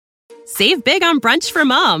Save big on brunch for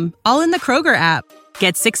mom, all in the Kroger app.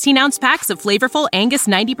 Get 16-ounce packs of flavorful Angus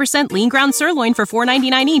 90% lean ground sirloin for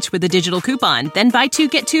 $4.99 each with a digital coupon. Then buy 2,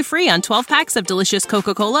 get 2 free on 12 packs of delicious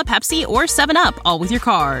Coca-Cola, Pepsi, or 7-Up, all with your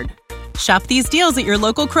card. Shop these deals at your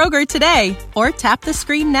local Kroger today, or tap the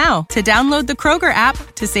screen now to download the Kroger app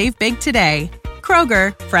to save big today.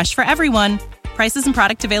 Kroger, fresh for everyone. Prices and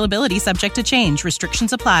product availability subject to change.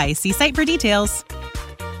 Restrictions apply. See site for details.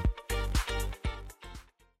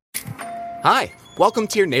 Hi, welcome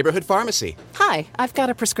to your neighborhood pharmacy. Hi, I've got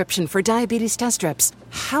a prescription for diabetes test strips.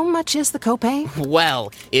 How much is the copay?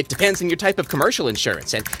 Well, it depends on your type of commercial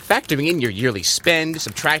insurance and factoring in your yearly spend,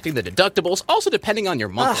 subtracting the deductibles, also depending on your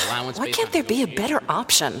monthly allowance. Why can't there be a better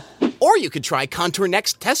option? Or you could try Contour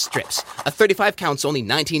Next test strips. A 35 count's only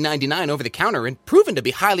 $19.99 over the counter and proven to be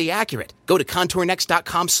highly accurate. Go to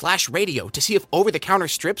contournext.com/radio to see if over-the-counter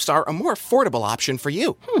strips are a more affordable option for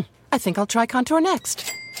you. I think I'll try Contour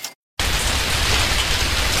Next.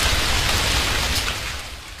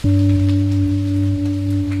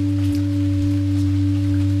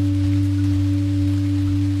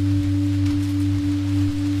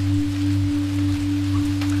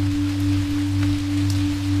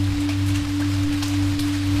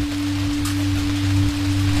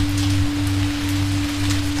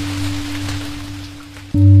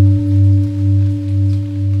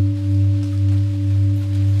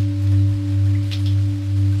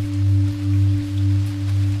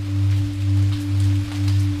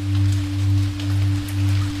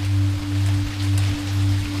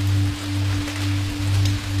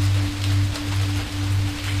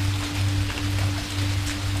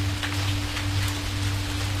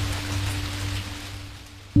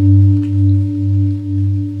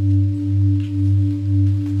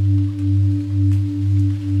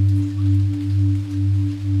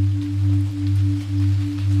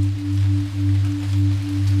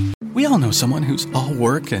 We all know someone who's all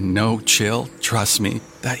work and no chill. Trust me,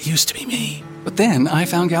 that used to be me. But then I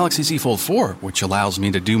found Galaxy Z Fold 4, which allows me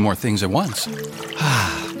to do more things at once.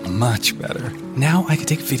 Much better. Now I can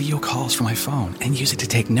take video calls from my phone and use it to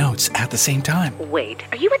take notes at the same time. Wait,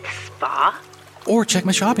 are you at the spa? Or check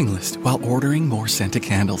my shopping list while ordering more scented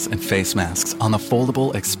candles and face masks on the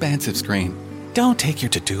foldable, expansive screen. Don't take your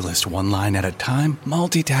to-do list one line at a time.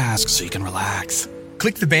 Multitask so you can relax.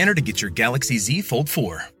 Click the banner to get your Galaxy Z Fold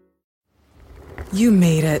 4. You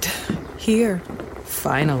made it. Here.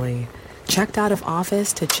 Finally. Checked out of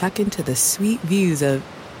office to check into the sweet views of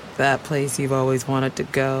that place you've always wanted to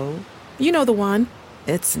go. You know the one.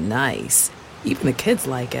 It's nice. Even the kids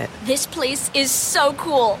like it. This place is so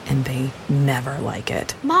cool. And they never like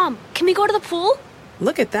it. Mom, can we go to the pool?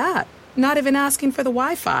 Look at that. Not even asking for the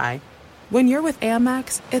Wi-Fi. When you're with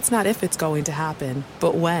Amex, it's not if it's going to happen,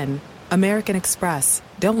 but when. American Express.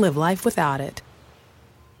 Don't live life without it.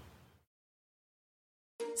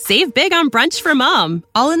 Save big on brunch for mom,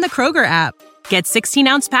 all in the Kroger app. Get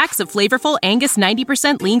 16-ounce packs of flavorful Angus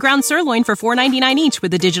 90% lean ground sirloin for $4.99 each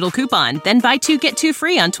with a digital coupon. Then buy 2, get 2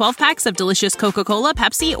 free on 12 packs of delicious Coca-Cola,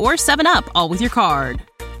 Pepsi, or 7-Up, all with your card.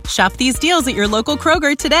 Shop these deals at your local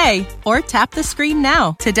Kroger today, or tap the screen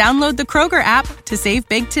now to download the Kroger app to save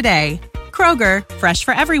big today. Kroger, fresh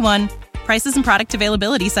for everyone. Prices and product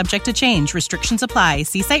availability subject to change. Restrictions apply.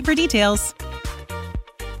 See site for details.